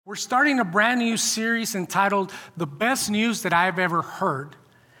We're starting a brand new series entitled The Best News That I've Ever Heard.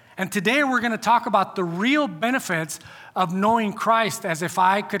 And today we're going to talk about the real benefits of knowing Christ, as if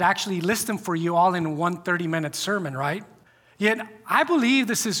I could actually list them for you all in one 30-minute sermon, right? Yet I believe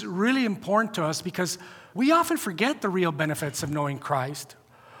this is really important to us because we often forget the real benefits of knowing Christ.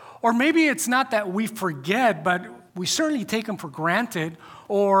 Or maybe it's not that we forget, but we certainly take them for granted,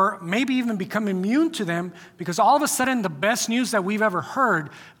 or maybe even become immune to them because all of a sudden the best news that we've ever heard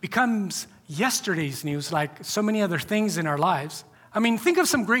becomes yesterday's news, like so many other things in our lives. I mean, think of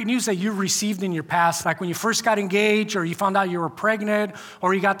some great news that you received in your past, like when you first got engaged, or you found out you were pregnant,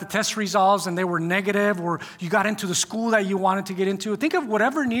 or you got the test results and they were negative, or you got into the school that you wanted to get into. Think of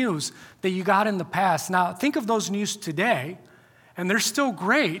whatever news that you got in the past. Now, think of those news today, and they're still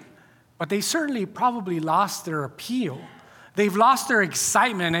great, but they certainly probably lost their appeal. They've lost their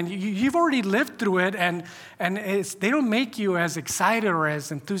excitement, and you've already lived through it, and they don't make you as excited or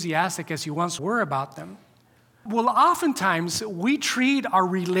as enthusiastic as you once were about them. Well, oftentimes, we treat our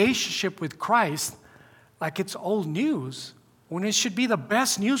relationship with Christ like it's old news, when it should be the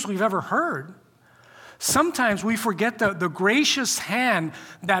best news we've ever heard. Sometimes we forget the gracious hand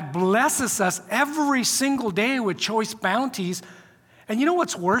that blesses us every single day with choice bounties. And you know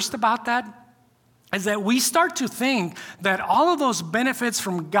what's worst about that? Is that we start to think that all of those benefits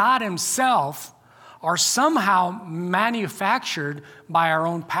from God Himself are somehow manufactured by our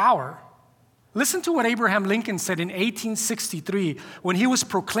own power. Listen to what Abraham Lincoln said in 1863 when he was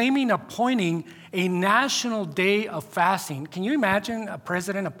appointing a national day of fasting. Can you imagine a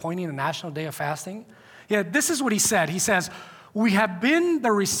president appointing a national day of fasting? Yeah, this is what he said. He says, "We have been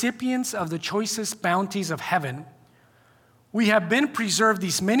the recipients of the choicest bounties of heaven. We have been preserved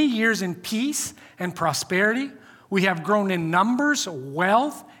these many years in peace and prosperity. We have grown in numbers,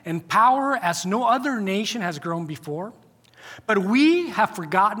 wealth, and power as no other nation has grown before. But we have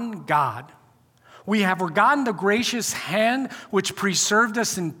forgotten God. We have forgotten the gracious hand which preserved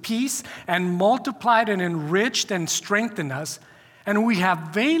us in peace and multiplied and enriched and strengthened us. And we have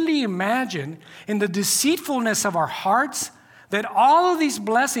vainly imagined in the deceitfulness of our hearts that all of these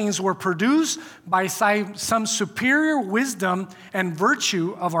blessings were produced by some superior wisdom and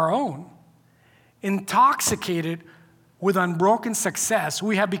virtue of our own. Intoxicated with unbroken success,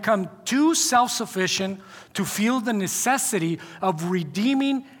 we have become too self-sufficient to feel the necessity of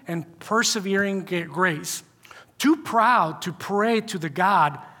redeeming and persevering grace, too proud to pray to the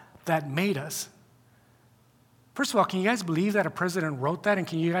God that made us." First of all, can you guys believe that a president wrote that? And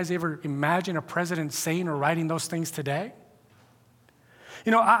can you guys ever imagine a president saying or writing those things today?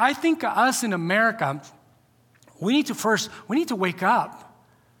 You know, I think us in America, we need to wake up.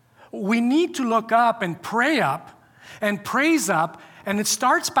 We need to look up and pray up and praise up, and it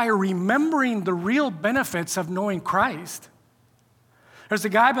starts by remembering the real benefits of knowing Christ. There's a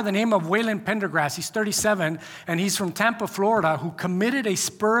guy by the name of Waylon Pendergrass. He's 37, and he's from Tampa, Florida, who committed a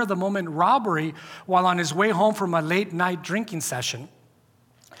spur-of-the-moment robbery while on his way home from a late-night drinking session.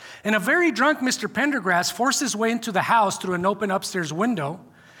 And a very drunk Mr. Pendergrass forced his way into the house through an open upstairs window.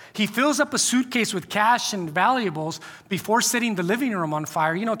 He fills up a suitcase with cash and valuables before setting the living room on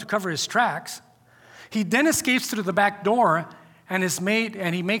fire, to cover his tracks. He then escapes through the back door and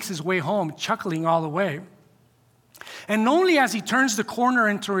he makes his way home, chuckling all the way. And only as he turns the corner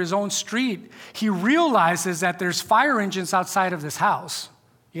into his own street, he realizes that there's fire engines outside of this house.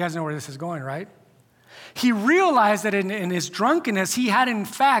 You guys know where this is going, right? He realized that in his drunkenness, he had in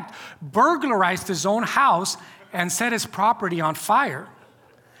fact burglarized his own house and set his property on fire.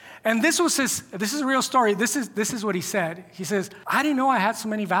 And this is a real story. This is what he said. He says, "I didn't know I had so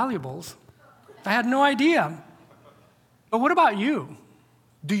many valuables. I had no idea." But what about you?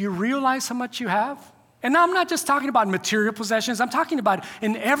 Do you realize how much you have? And now I'm not just talking about material possessions. I'm talking about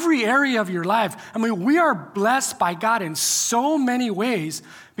in every area of your life. I mean, we are blessed by God in so many ways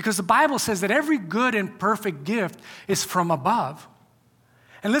because the Bible says that every good and perfect gift is from above.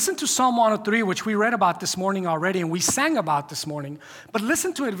 And listen to Psalm 103, which we read about this morning already and we sang about this morning. But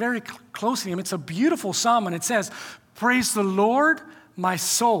listen to it very closely. I mean, it's a beautiful psalm, and it says, "Praise the Lord, my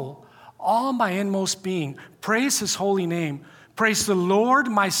soul, all my inmost being. Praise His holy name. Praise the Lord,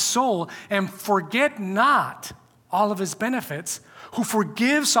 my soul, and forget not all of His benefits, who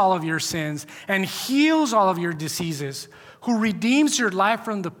forgives all of your sins and heals all of your diseases, who redeems your life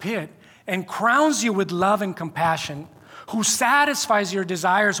from the pit and crowns you with love and compassion, who satisfies your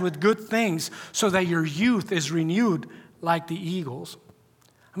desires with good things so that your youth is renewed like the eagles."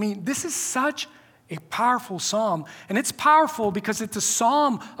 I mean, this is such a powerful psalm, and it's powerful because it's a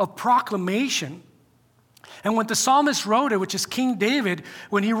psalm of proclamation. And when the psalmist wrote it, which is King David,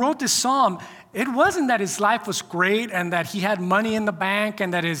 when he wrote this psalm, it wasn't that his life was great and that he had money in the bank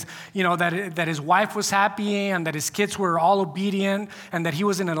and that his wife was happy and that his kids were all obedient and that he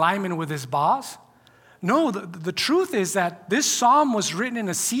was in alignment with his boss. No, the truth is that this psalm was written in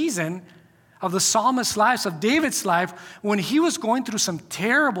a season of the psalmist's life, of David's life, when he was going through some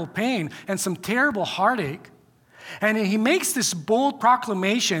terrible pain and some terrible heartache. And he makes this bold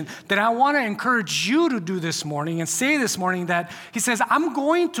proclamation that I want to encourage you to do this morning and say this morning, that he says, I'm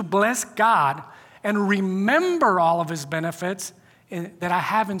going to bless God and remember all of his benefits that I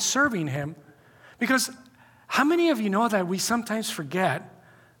have in serving him. Because how many of you know that we sometimes forget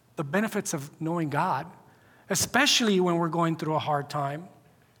the benefits of knowing God, especially when we're going through a hard time?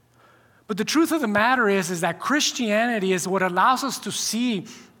 But the truth of the matter is that Christianity is what allows us to see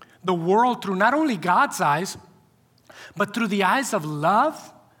the world through not only God's eyes, but through the eyes of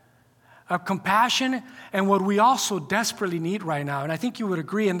love, of compassion, and what we also desperately need right now. And I think you would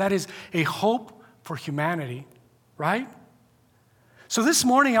agree, and that is a hope for humanity, right? So this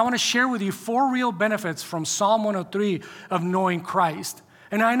morning, I want to share with you 4 real benefits from Psalm 103 of knowing Christ.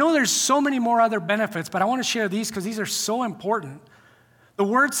 And I know there's so many more other benefits, but I want to share these because these are so important. The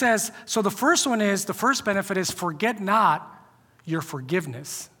word says, so the first benefit is forget not your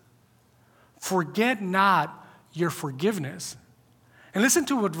forgiveness. Forget not your forgiveness. And listen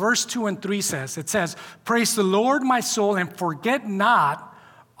to what verse 2 and 3 says. It says, praise the Lord, my soul, and forget not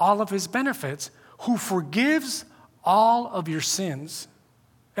all of his benefits, who forgives all of your sins.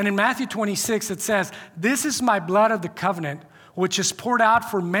 And in Matthew 26, it says, this is my blood of the covenant, which is poured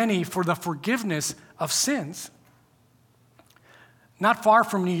out for many for the forgiveness of sins. Not far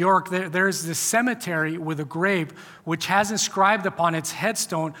from New York, there's this cemetery with a grave which has inscribed upon its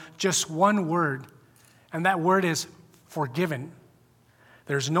headstone just one word, and that word is forgiven.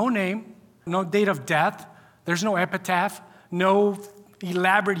 There's no name, no date of death, there's no epitaph, no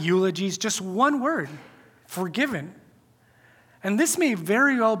elaborate eulogies, just one word, forgiven. And this may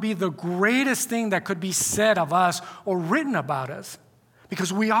very well be the greatest thing that could be said of us or written about us,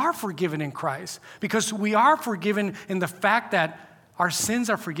 because we are forgiven in Christ, because we are forgiven in the fact that our sins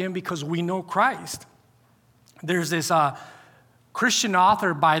are forgiven because we know Christ. There's this Christian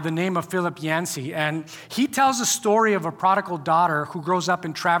author by the name of Philip Yancey, and he tells a story of a prodigal daughter who grows up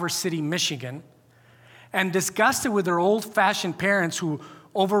in Traverse City, Michigan, and disgusted with her old-fashioned parents who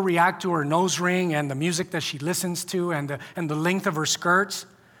overreact to her nose ring and the music that she listens to and the length of her skirts,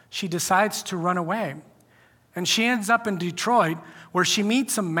 she decides to run away. And she ends up in Detroit, where she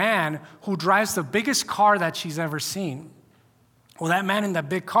meets a man who drives the biggest car that she's ever seen. Well, that man in that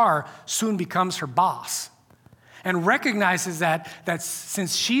big car soon becomes her boss and recognizes that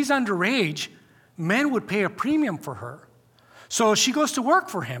since she's underage, men would pay a premium for her. So she goes to work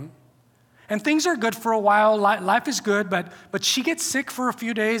for him. And things are good for a while. Life is good, but she gets sick for a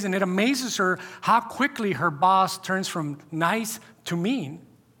few days, and it amazes her how quickly her boss turns from nice to mean.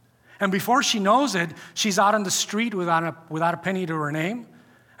 And before she knows it, she's out on the street without a penny to her name.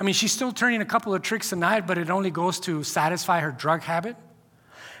 I mean, she's still turning a couple of tricks a night, but it only goes to satisfy her drug habit.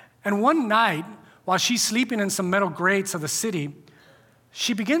 And one night, while she's sleeping in some metal grates of the city,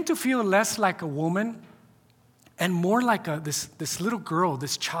 she began to feel less like a woman and more like this little girl,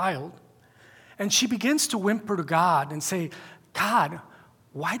 this child. And she begins to whimper to God and say, God,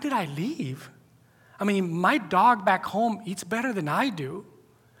 why did I leave? I mean, my dog back home eats better than I do.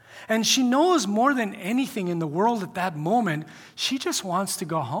 And she knows more than anything in the world at that moment, she just wants to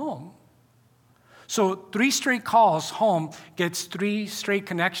go home. So 3 straight calls home gets 3 straight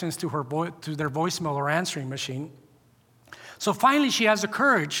connections to their voicemail or answering machine. So finally she has the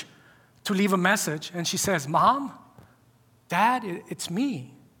courage to leave a message, and she says, Mom, Dad, it's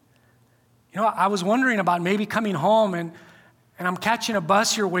me. You know, I was wondering about maybe coming home, and I'm catching a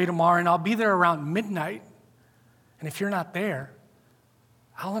bus your way tomorrow, and I'll be there around midnight. And if you're not there,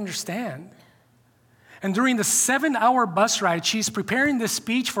 I'll understand. And during the 7-hour bus ride, she's preparing this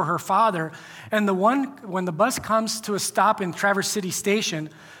speech for her father, and when the bus comes to a stop in Traverse City Station,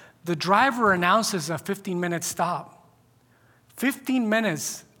 the driver announces a 15-minute stop. 15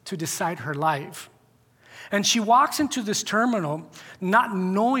 minutes to decide her life. And she walks into this terminal not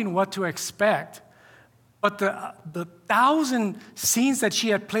knowing what to expect, but the 1,000 scenes that she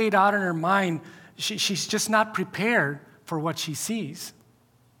had played out in her mind, she's just not prepared for what she sees.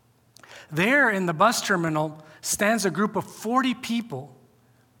 There in the bus terminal stands a group of 40 people,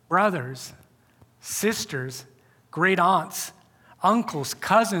 brothers, sisters, great aunts, uncles,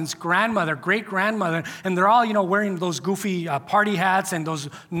 cousins, grandmother, great-grandmother, and they're all, wearing those goofy party hats and those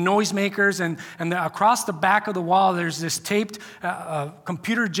noisemakers, and across the back of the wall, there's this taped,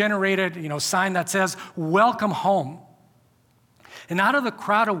 computer-generated, sign that says, "Welcome home." And out of the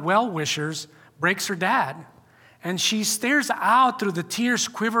crowd of well-wishers breaks her dad, and she stares out through the tears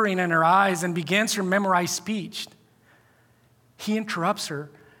quivering in her eyes and begins her memorized speech. He interrupts her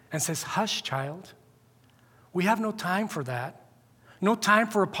and says, "Hush, child. We have no time for that. No time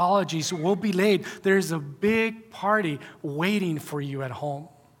for apologies. We'll be late. There's a big party waiting for you at home."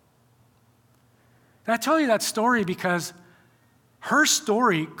 And I tell you that story because her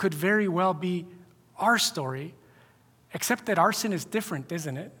story could very well be our story, except that our sin is different,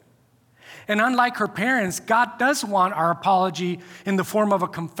 isn't it? And unlike her parents, God does want our apology in the form of a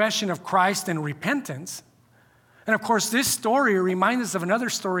confession of Christ and repentance. And of course, this story reminds us of another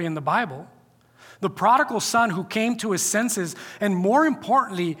story in the Bible. The prodigal son who came to his senses, and more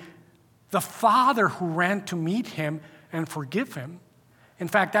importantly, the father who ran to meet him and forgive him. In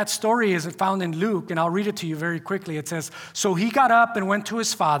fact, that story is found in Luke, and I'll read it to you very quickly. It says, "So he got up and went to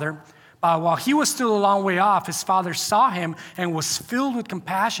his father. While he was still a long way off, his father saw him and was filled with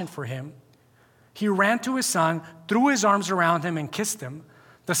compassion for him. He ran to his son, threw his arms around him, and kissed him.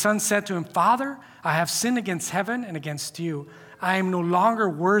 The son said to him, 'Father, I have sinned against heaven and against you. I am no longer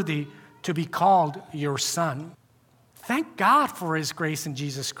worthy to be called your son.'" Thank God for his grace in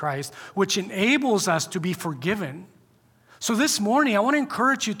Jesus Christ, which enables us to be forgiven. So this morning, I want to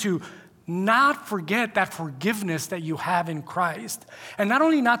encourage you to not forget that forgiveness that you have in Christ. And not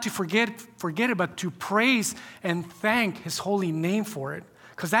only not to forget it, but to praise and thank his holy name for it.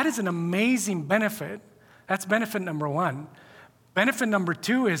 Because that is an amazing benefit. That's benefit number one. Benefit number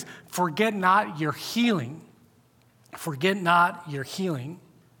two is forget not your healing. Forget not your healing.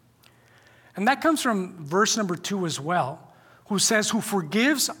 And that comes from verse number 2 as well, who says, "Who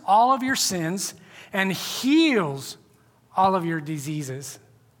forgives all of your sins and heals all of your diseases."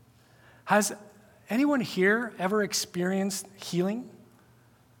 Has anyone here ever experienced healing?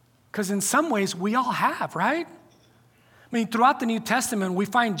 Because in some ways, we all have, right? I mean, throughout the New Testament, we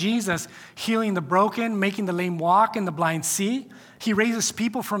find Jesus healing the broken, making the lame walk and the blind see. He raises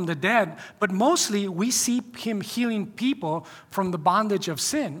people from the dead, but mostly we see him healing people from the bondage of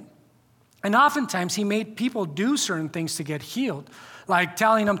sin. And oftentimes, he made people do certain things to get healed, like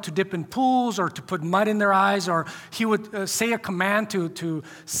telling them to dip in pools or to put mud in their eyes, or he would say a command to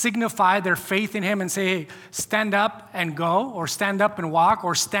signify their faith in him and say, "Hey, stand up and go," or "stand up and walk,"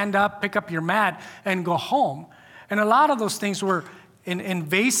 or "stand up, pick up your mat, and go home." And a lot of those things were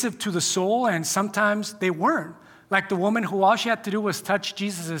invasive to the soul, and sometimes they weren't. Like the woman who all she had to do was touch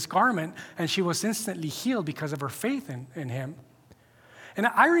Jesus' garment, and she was instantly healed because of her faith in him. And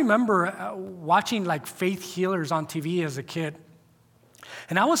I remember watching like faith healers on TV as a kid.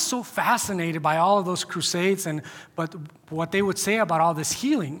 And I was so fascinated by all of those crusades but what they would say about all this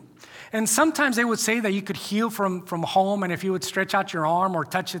healing. And sometimes they would say that you could heal from home, and if you would stretch out your arm or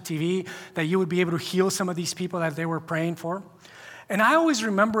touch the TV, that you would be able to heal some of these people that they were praying for. And I always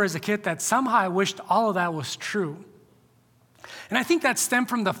remember as a kid that somehow I wished all of that was true. And I think that stemmed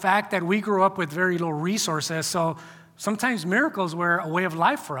from the fact that we grew up with very little resources, so sometimes miracles were a way of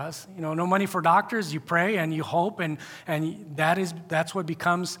life for us. No money for doctors, you pray and you hope, and that's what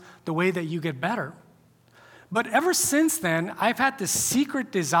becomes the way that you get better. But ever since then, I've had this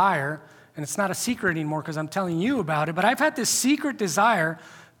secret desire, and it's not a secret anymore because I'm telling you about it, but I've had this secret desire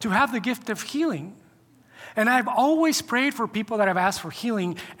to have the gift of healing. And I've always prayed for people that I've asked for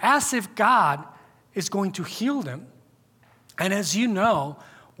healing as if God is going to heal them. And as you know,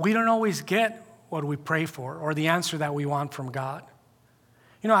 we don't always get what we pray for or the answer that we want from God.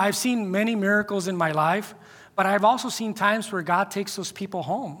 I've seen many miracles in my life, but I've also seen times where God takes those people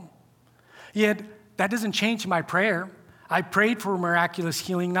home. Yet, that doesn't change my prayer. I prayed for miraculous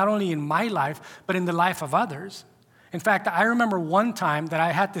healing, not only in my life, but in the life of others. In fact, I remember one time that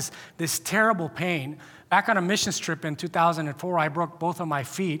I had this terrible pain. Back on a missions trip in 2004, I broke both of my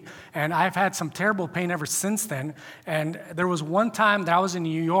feet, and I've had some terrible pain ever since then. And there was one time that I was in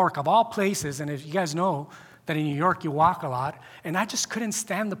New York, of all places, and if you guys know that in New York you walk a lot, and I just couldn't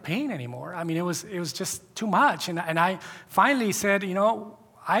stand the pain anymore. I mean, it was just too much. And I finally said,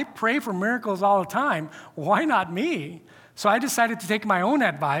 I pray for miracles all the time. Why not me? So I decided to take my own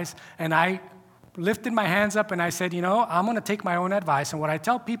advice, and I lifted my hands up and I said, I'm going to take my own advice. And what I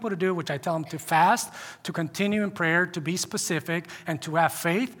tell people to do, which I tell them to fast, to continue in prayer, to be specific, and to have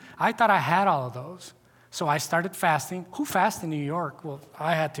faith, I thought I had all of those. So I started fasting. Who fasts in New York? Well,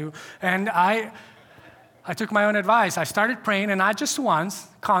 I had to. And I took my own advice. I started praying, and not just once,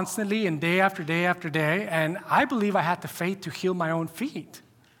 constantly and day after day after day, and I believe I had the faith to heal my own feet.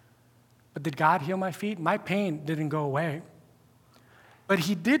 But did God heal my feet? My pain didn't go away. But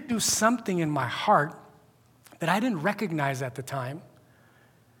he did do something in my heart that I didn't recognize at the time.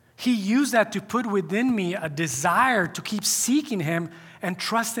 He used that to put within me a desire to keep seeking him and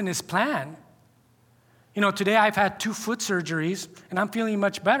trust in his plan. You know, today I've had 2 foot surgeries, and I'm feeling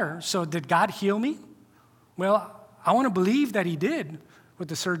much better. So did God heal me? Well, I want to believe that he did with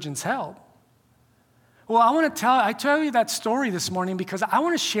the surgeon's help. Well, I tell you that story this morning because I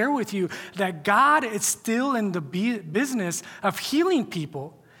want to share with you that God is still in the business of healing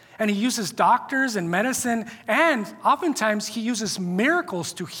people. And he uses doctors and medicine, and oftentimes he uses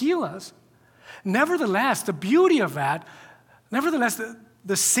miracles to heal us. Nevertheless, the beauty of that,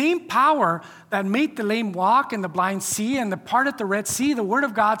 the same power that made the lame walk and the blind see and the parted the Red Sea, the Word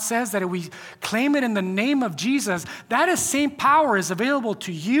of God says that if we claim it in the name of Jesus, that same power is available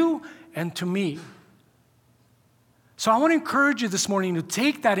to you and to me. So I want to encourage you this morning to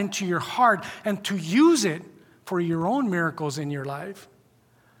take that into your heart and to use it for your own miracles in your life.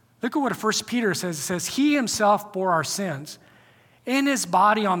 Look at what 1 Peter says. It says, he himself bore our sins in his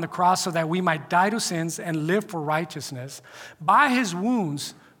body on the cross so that we might die to sins and live for righteousness. By his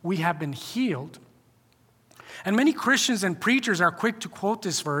wounds, we have been healed. And many Christians and preachers are quick to quote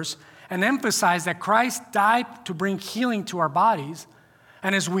this verse and emphasize that Christ died to bring healing to our bodies.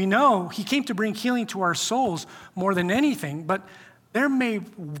 And as we know, he came to bring healing to our souls more than anything. But there may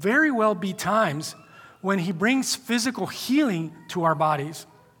very well be times when he brings physical healing to our bodies.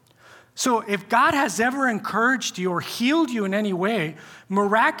 So if God has ever encouraged you or healed you in any way,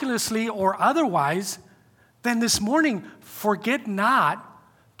 miraculously or otherwise, then this morning, forget not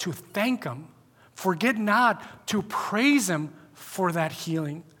to thank him. Forget not to praise him for that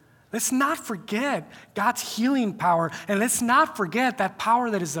healing. Let's not forget God's healing power, and let's not forget that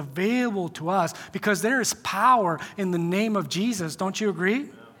power that is available to us, because there is power in the name of Jesus. Don't you agree?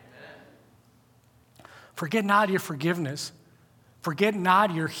 Forget not your forgiveness. Forget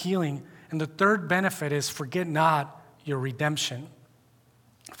not your healing. And the third benefit is forget not your redemption.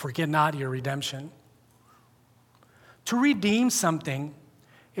 Forget not your redemption. To redeem something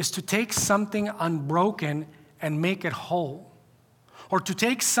is to take something unbroken and make it whole. Or to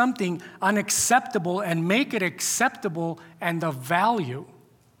take something unacceptable and make it acceptable and of value.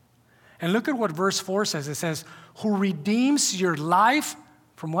 And look at what verse 4 says. It says, who redeems your life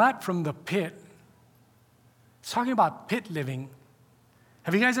from what? From the pit. It's talking about pit living.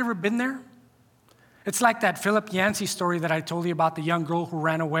 Have you guys ever been there? It's like that Philip Yancey story that I told you about, the young girl who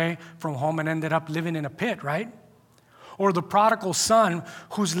ran away from home and ended up living in a pit, right? Or the prodigal son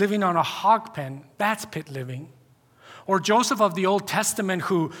who's living on a hog pen. That's pit living. Or Joseph of the Old Testament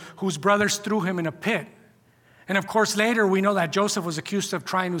whose brothers threw him in a pit. And of course, later we know that Joseph was accused of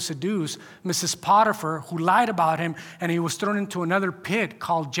trying to seduce Mrs. Potiphar, who lied about him, and he was thrown into another pit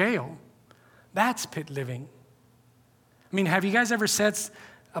called jail. That's pit living. I mean, have you guys ever said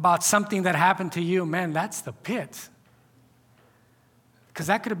about something that happened to you, man, that's the pit? Because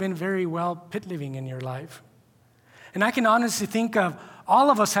that could have been very well pit living in your life. And I can honestly think of all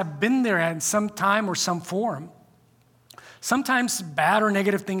of us have been there at some time or some form. Sometimes bad or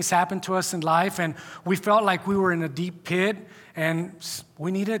negative things happen to us in life, and we felt like we were in a deep pit, and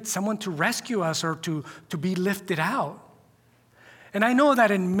we needed someone to rescue us or to be lifted out. And I know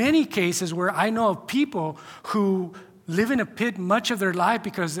that in many cases where I know of people who live in a pit much of their life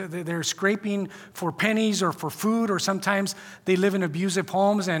because they're scraping for pennies or for food, or sometimes they live in abusive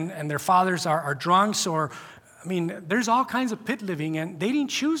homes and their fathers are drunks, or, I mean, there's all kinds of pit living, and they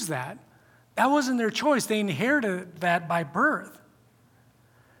didn't choose that. That wasn't their choice. They inherited that by birth.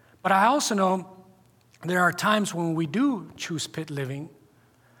 But I also know there are times when we do choose pit living.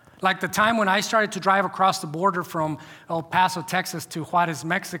 Like the time when I started to drive across the border from El Paso, Texas to Juarez,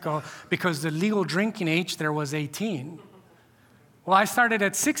 Mexico, because the legal drinking age there was 18. Well, I started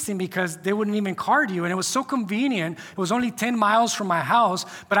at 16 because they wouldn't even card you, and it was so convenient. It was only 10 miles from my house.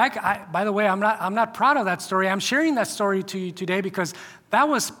 But I by the way, I'm not proud of that story. I'm sharing that story to you today because that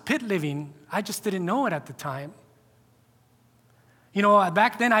was pit living. I just didn't know it at the time. You know,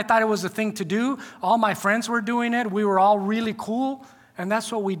 back then I thought it was a thing to do. All my friends were doing it. We were all really cool. And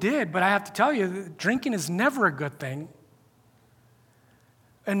that's what we did. But I have to tell you, drinking is never a good thing.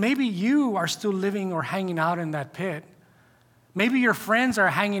 And maybe you are still living or hanging out in that pit. Maybe your friends are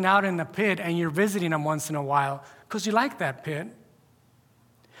hanging out in the pit and you're visiting them once in a while because you like that pit.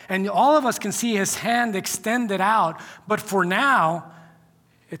 And all of us can see his hand extended out. But for now,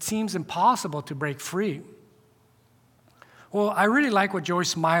 it seems impossible to break free. Well, I really like what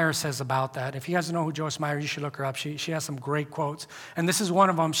Joyce Meyer says about that. If you guys don't know who Joyce Meyer is, you should look her up. She has some great quotes. And this is one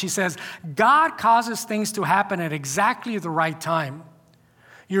of them. She says, God causes things to happen at exactly the right time.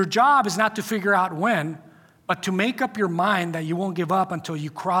 Your job is not to figure out when, but to make up your mind that you won't give up until you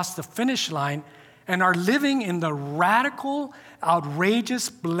cross the finish line and are living in the radical, outrageous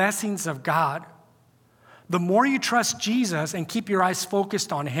blessings of God. The more you trust Jesus and keep your eyes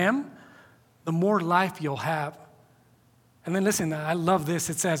focused on Him, the more life you'll have. And then listen, I love this.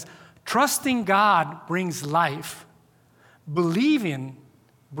 It says, trusting God brings life. Believing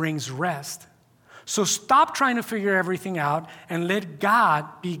brings rest. So stop trying to figure everything out and let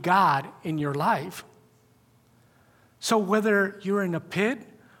God be God in your life. So whether you're in a pit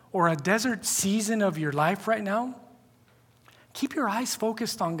or a desert season of your life right now, keep your eyes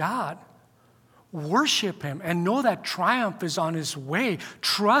focused on God. Worship Him and know that triumph is on His way.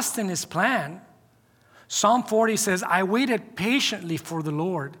 Trust in His plan. Psalm 40 says, I waited patiently for the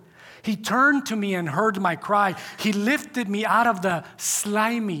Lord. He turned to me and heard my cry. He lifted me out of the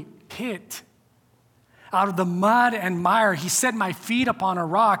slimy pit, out of the mud and mire. He set my feet upon a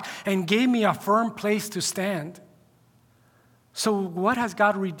rock and gave me a firm place to stand. So what has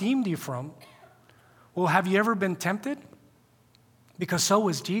God redeemed you from? Well, have you ever been tempted? Because so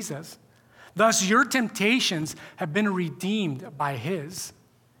was Jesus. Thus, your temptations have been redeemed by His.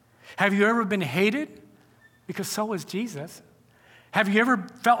 Have you ever been hated? Because so was Jesus. Have you ever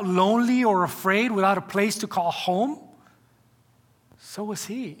felt lonely or afraid without a place to call home? So was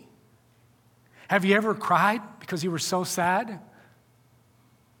He. Have you ever cried because you were so sad?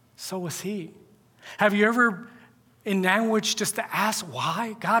 So was He. Have you ever in language just to ask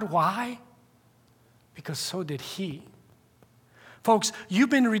why? God, why? Because so did He. Folks, you've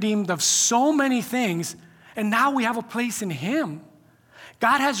been redeemed of so many things, and now we have a place in Him.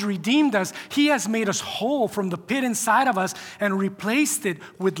 God has redeemed us. He has made us whole from the pit inside of us and replaced it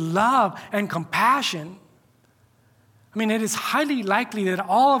with love and compassion. I mean, it is highly likely that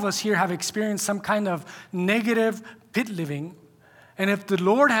all of us here have experienced some kind of negative pit living. And if the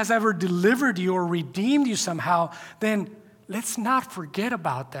Lord has ever delivered you or redeemed you somehow, then let's not forget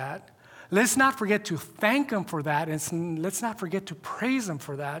about that. Let's not forget to thank Him for that, and let's not forget to praise Him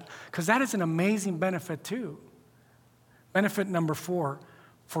for that, because that is an amazing benefit too. Benefit number 4,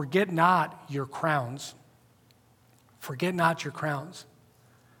 forget not your crowns. Forget not your crowns.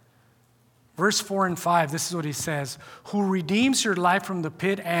 Verse 4 and 5, this is what he says, who redeems your life from the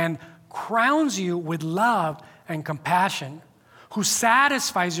pit and crowns you with love and compassion, who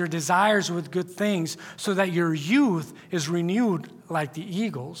satisfies your desires with good things so that your youth is renewed like the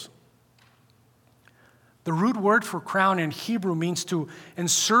eagles. The root word for crown in Hebrew means to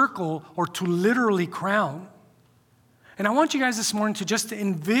encircle or to literally crown. And I want you guys this morning to just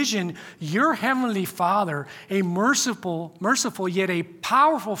envision your heavenly Father, a merciful yet a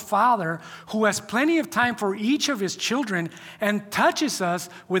powerful Father who has plenty of time for each of His children and touches us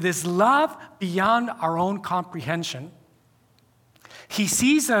with His love beyond our own comprehension. He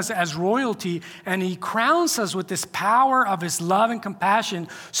sees us as royalty, and He crowns us with this power of His love and compassion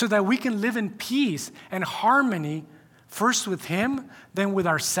so that we can live in peace and harmony, first with Him, then with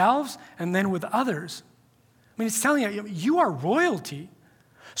ourselves, and then with others. I mean, it's telling you, you are royalty.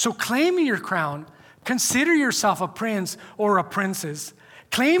 So claim your crown. Consider yourself a prince or a princess.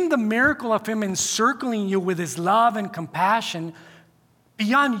 Claim the miracle of Him encircling you with His love and compassion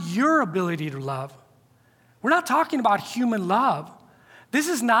beyond your ability to love. We're not talking about human love. This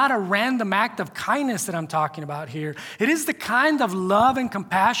is not a random act of kindness that I'm talking about here. It is the kind of love and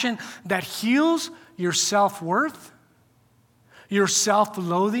compassion that heals your self-worth, your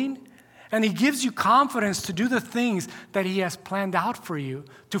self-loathing, and He gives you confidence to do the things that He has planned out for you,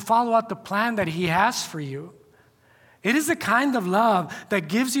 to follow out the plan that He has for you. It is the kind of love that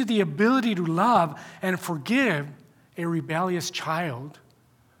gives you the ability to love and forgive a rebellious child,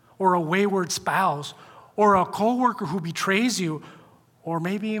 or a wayward spouse, or a coworker who betrays you, or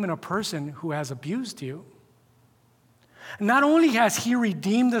maybe even a person who has abused you. Not only has He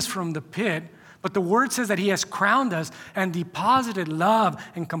redeemed us from the pit, but the Word says that He has crowned us and deposited love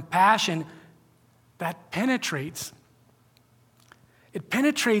and compassion that penetrates. It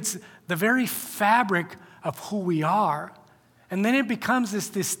penetrates the very fabric of who we are. And then it becomes this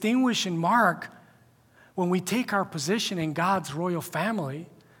distinguishing mark when we take our position in God's royal family.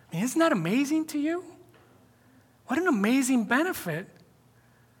 I mean, isn't that amazing to you? What an amazing benefit.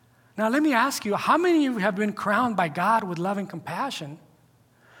 Now, let me ask you, how many of you have been crowned by God with love and compassion?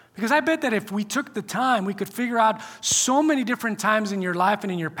 Because I bet that if we took the time, we could figure out so many different times in your life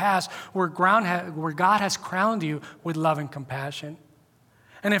and in your past where God has crowned you with love and compassion.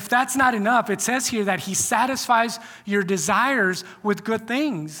 And if that's not enough, it says here that he satisfies your desires with good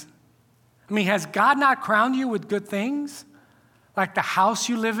things. I mean, has God not crowned you with good things? Like the house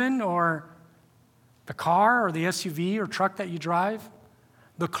you live in, or the car or the SUV or truck that you drive?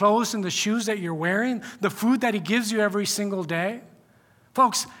 The clothes and the shoes that you're wearing? The food that he gives you every single day?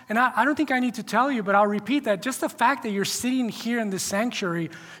 Folks, and I don't think I need to tell you, but I'll repeat that just the fact that you're sitting here in this sanctuary,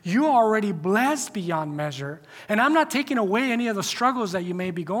 you are already blessed beyond measure. And I'm not taking away any of the struggles that you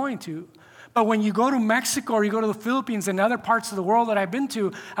may be going to. But when you go to Mexico or you go to the Philippines and other parts of the world that I've been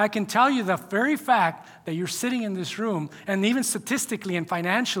to, I can tell you the very fact that you're sitting in this room, and even statistically and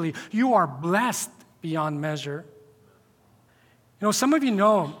financially, you are blessed beyond measure. You know, some of you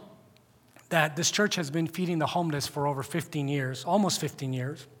know that this church has been feeding the homeless for over 15 years, almost 15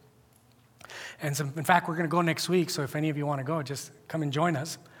 years. And so, in fact, we're going to go next week, so if any of you want to go, just come and join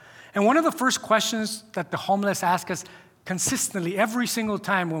us. And one of the first questions that the homeless ask us consistently every single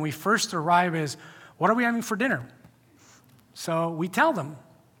time when we first arrive is, what are we having for dinner? So we tell them.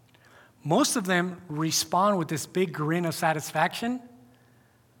 Most of them respond with this big grin of satisfaction,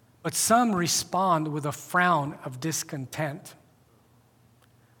 but some respond with a frown of discontent.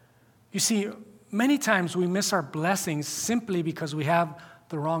 You see, many times we miss our blessings simply because we have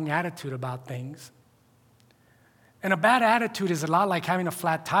the wrong attitude about things. And a bad attitude is a lot like having a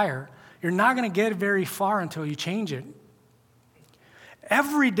flat tire. You're not going to get very far until you change it.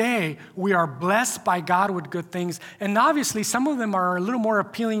 Every day we are blessed by God with good things. And obviously some of them are a little more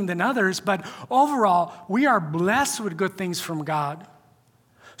appealing than others, but overall we are blessed with good things from God.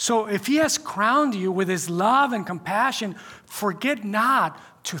 So if he has crowned you with his love and compassion, forget not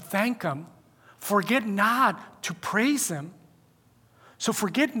to thank him. Forget not to praise him. So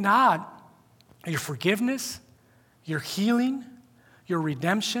forget not your forgiveness, your healing, your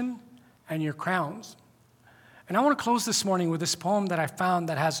redemption, and your crowns. And I want to close this morning with this poem that I found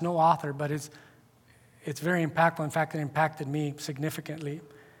that has no author, but it's very impactful. In fact, it impacted me significantly.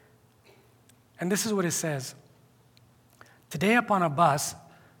 And this is what it says. Today upon a bus,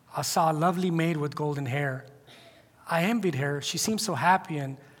 I saw a lovely maid with golden hair. I envied her. She seemed so happy,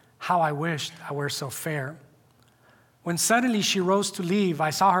 and how I wished I were so fair. When suddenly she rose to leave, I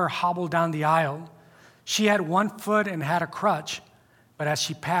saw her hobble down the aisle. She had one foot and had a crutch, but as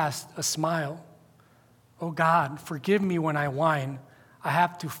she passed, a smile. Oh God, forgive me when I whine. I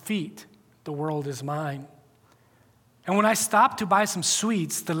have 2 feet. The world is mine. And when I stopped to buy some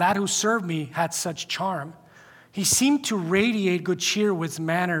sweets, the lad who served me had such charm. He seemed to radiate good cheer with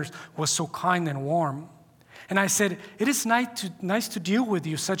manners, was so kind and warm. And I said, it is nice to deal with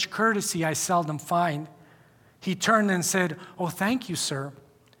you, such courtesy I seldom find. He turned and said, oh, thank you, sir.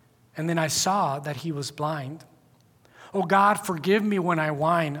 And then I saw that he was blind. Oh God, forgive me when I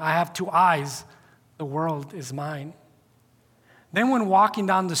whine. I have 2 eyes. The world is mine. Then when walking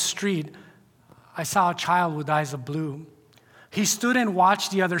down the street, I saw a child with eyes of blue. He stood and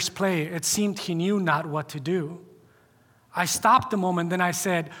watched the others play. It seemed he knew not what to do. I stopped a moment, then I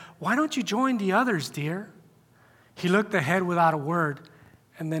said, why don't you join the others, dear? He looked ahead without a word,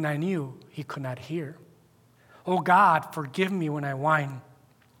 and then I knew he could not hear. Oh God, forgive me when I whine.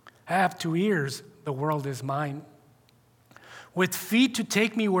 I have 2 ears, the world is mine. With feet to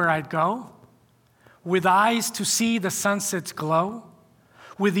take me where I'd go, with eyes to see the sunset's glow,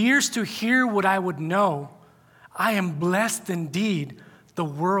 with ears to hear what I would know, I am blessed indeed, the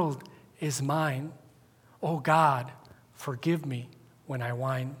world is mine. Oh God, forgive me when I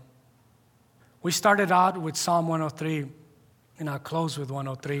whine. We started out with Psalm 103, and I'll close with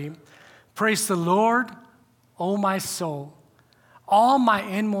 103. Praise the Lord, O my soul. All my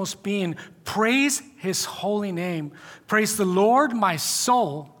inmost being, praise his holy name. Praise the Lord, my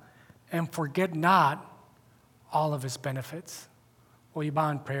soul, and forget not all of his benefits. Will you bow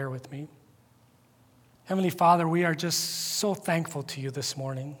in prayer with me? Heavenly Father, we are just so thankful to you this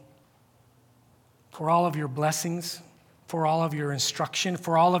morning for all of your blessings, for all of your instruction,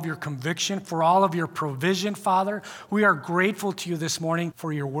 for all of your conviction, for all of your provision, Father. We are grateful to you this morning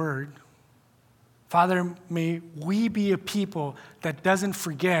for your word. Father, may we be a people that doesn't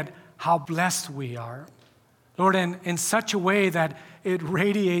forget how blessed we are. Lord, in such a way that it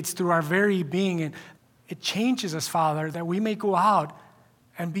radiates through our very being, and it changes us, Father, that we may go out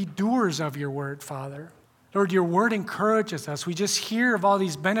and be doers of your word, Father. Lord, your word encourages us. We just hear of all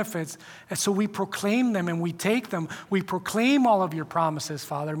these benefits, and so we proclaim them and we take them. We proclaim all of your promises,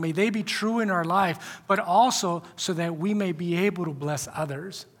 Father. May they be true in our life, but also so that we may be able to bless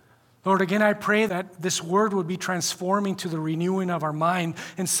others. Lord, again, I pray that this word would be transforming to the renewing of our mind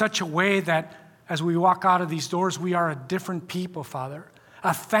in such a way that as we walk out of these doors, we are a different people, Father.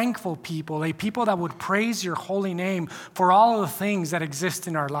 a thankful people, a people that would praise your holy name for all of the things that exist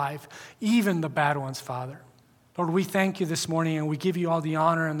in our life, even the bad ones, Father. Lord, we thank you this morning and we give you all the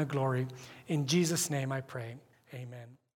honor and the glory. In Jesus' name I pray, amen.